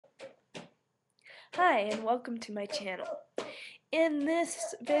Hi and welcome to my channel. In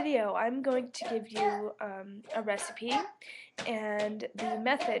this video I'm going to give you a recipe and the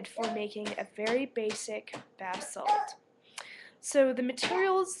method for making a very basic bath salt. So the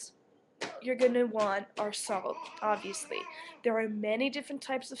materials you're going to want are salt, obviously. There are many different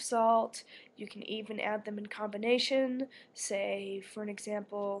types of salt. You can even add them in combination. Say, for an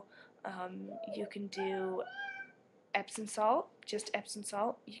example, you can do Epsom salt, just Epsom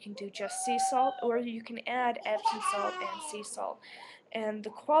salt. You can do just sea salt, or you can add Epsom salt and sea salt. And the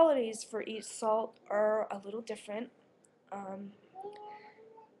qualities for each salt are a little different. Um,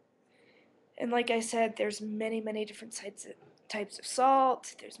 and like I said, there's many different types of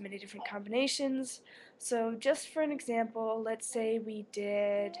salt. There's many different combinations. So just for an example, let's say we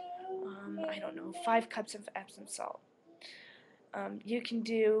did, I don't know, 5 cups of Epsom salt. You can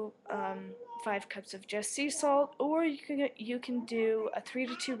do 5 cups of just sea salt, or you can do a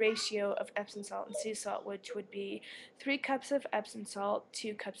 3-to-2 ratio of Epsom salt and sea salt, which would be 3 cups of Epsom salt,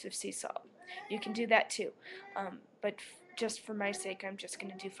 2 cups of sea salt. You can do that too, but just for my sake, I'm just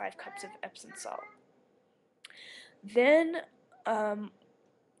going to do 5 cups of Epsom salt. Then,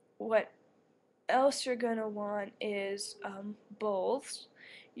 what else you're going to want is bowls.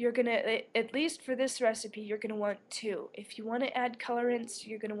 You're going to, at least for this recipe, you're going to want 2. If you want to add colorants,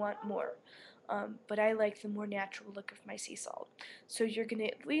 you're going to want more. But I like the more natural look of my sea salt. So you're going to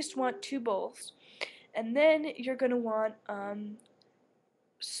at least want 2 bowls. And then you're going to want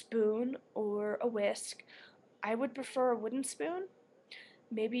spoon or a whisk. I would prefer a wooden spoon.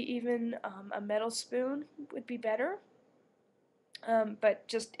 Maybe even a metal spoon would be better. But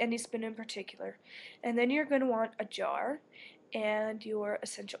just any spoon in particular. And then you're going to want a jar and your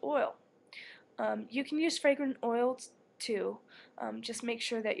essential oil. You can use fragrant oils too. Just make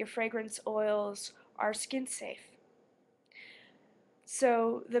sure that your fragrance oils are skin safe.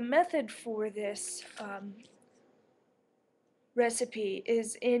 So the method for this recipe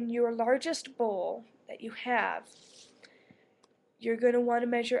is in your largest bowl that you have. You're going to want to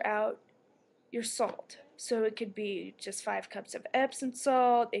measure out your salt. So it could be just 5 cups of Epsom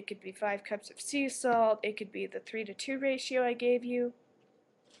salt, it could be 5 cups of sea salt, it could be the 3-to-2 ratio I gave you.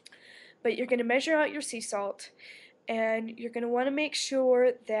 But you're going to measure out your sea salt, and you're going to want to make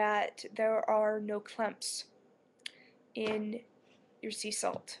sure that there are no clumps in your sea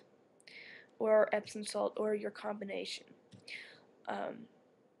salt or Epsom salt or your combination.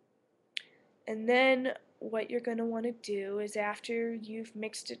 And then what you're going to want to do is, after you've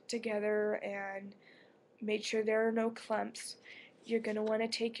mixed it together and made sure there are no clumps, you're going to want to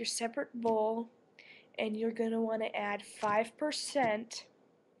take your separate bowl and you're going to want to add 5%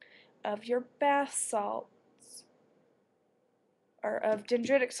 of your bath salts, or of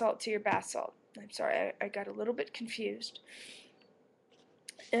dendritic salt, to your bath salt. I'm sorry, I got a little bit confused.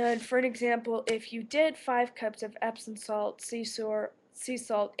 And for an example, if you did 5 cups of Epsom salt, sea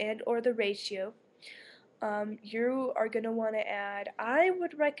salt, and or the ratio, you are going to want to add, I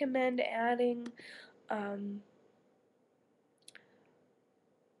would recommend adding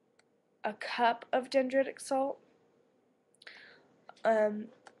a cup of dendritic salt.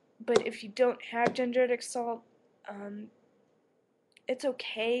 But if you don't have dendritic salt, it's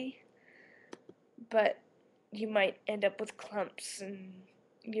okay, but you might end up with clumps and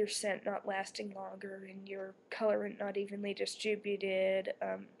your scent not lasting longer and your colorant not evenly distributed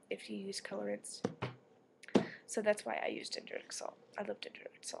if you use colorants. So that's why I use dendritic salt. I love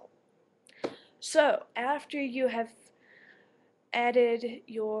dendritic salt. So after you have added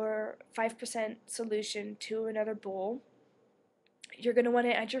your 5% solution to another bowl, you're going to want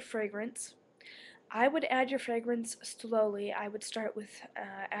to add your fragrance. I would add your fragrance slowly. I would start with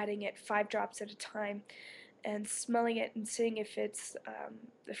adding it 5 drops at a time and smelling it and seeing if it's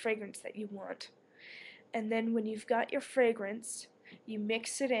the fragrance that you want. And then when you've got your fragrance, you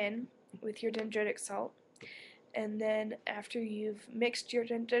mix it in with your dendritic salt. And then after you've mixed your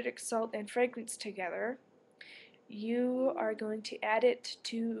dendritic salt and fragrance together, you are going to add it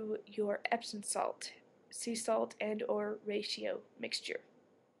to your Epsom salt, sea salt, and or ratio mixture.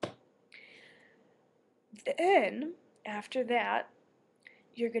 Then, after that,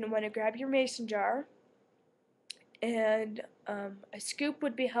 you're going to want to grab your mason jar, and a scoop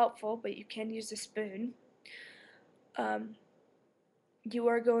would be helpful, but you can use a spoon. You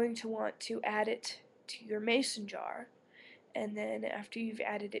are going to want to add it to your mason jar, and then after you've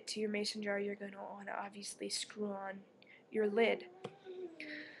added it to your mason jar, you're going to want to obviously screw on your lid.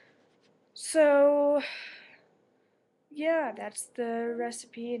 So yeah, that's the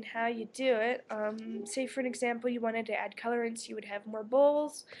recipe and how you do it. Say for an example you wanted to add colorants, you would have more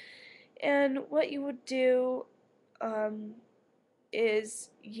bowls, and what you would do is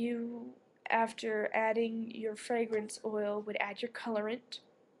you after adding your fragrance oil, would add your colorant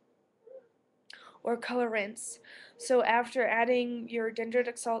or colorants. So after adding your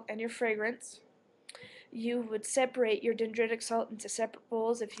dendritic salt and your fragrance, you would separate your dendritic salt into separate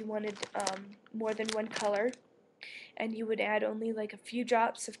bowls if you wanted more than one color, and you would add only like a few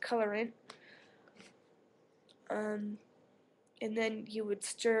drops of colorant, and then you would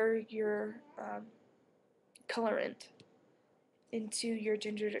stir your colorant into your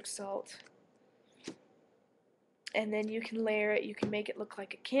dendritic salt, and then you can layer it. You can make it look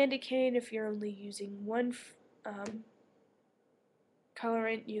like a candy cane if you're only using one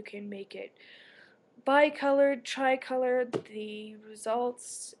colorant. You can make it bicolored, tricolored. The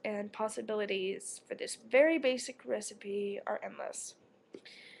results and possibilities for this very basic recipe are endless.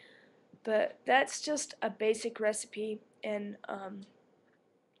 But that's just a basic recipe, and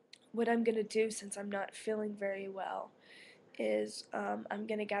what I'm going to do, since I'm not feeling very well, is I'm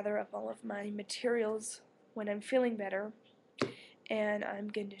going to gather up all of my materials when I'm feeling better, and I'm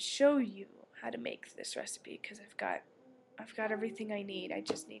going to show you how to make this recipe, because I've got everything I need. I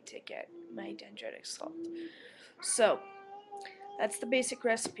just need to get my dendritic salt. So that's the basic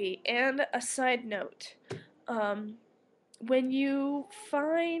recipe. And a side note, when you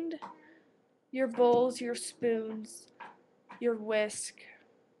find your bowls, your spoons, your whisk,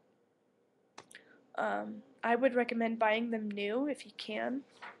 I would recommend buying them new if you can.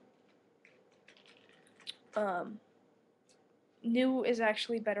 New is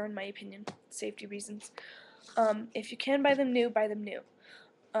actually better in my opinion, safety reasons. If you can buy them new, buy them new.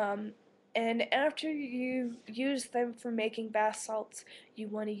 And after you use them for making bath salts, you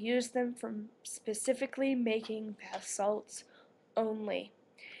want to use them for specifically making bath salts only.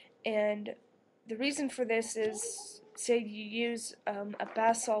 And the reason for this is, say you use a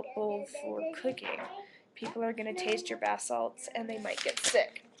bath salt bowl for cooking, people are going to taste your bath salts and they might get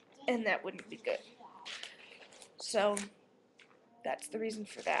sick, and that wouldn't be good. So that's the reason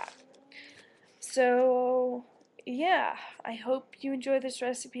for that. So yeah, I hope you enjoy this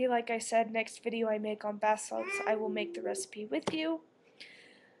recipe. Like I said, next video I make on bath salts, I will make the recipe with you,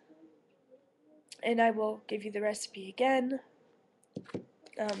 and I will give you the recipe again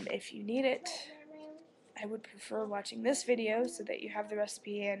if you need it. I would prefer watching this video so that you have the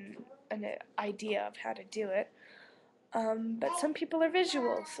recipe and an idea of how to do it. But some people are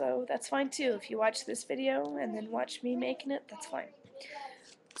visual, so that's fine too. If you watch this video and then watch me making it, that's fine.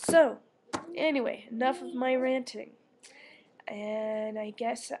 So, anyway, enough of my ranting. And I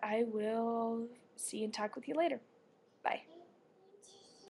guess I will see and talk with you later. Bye.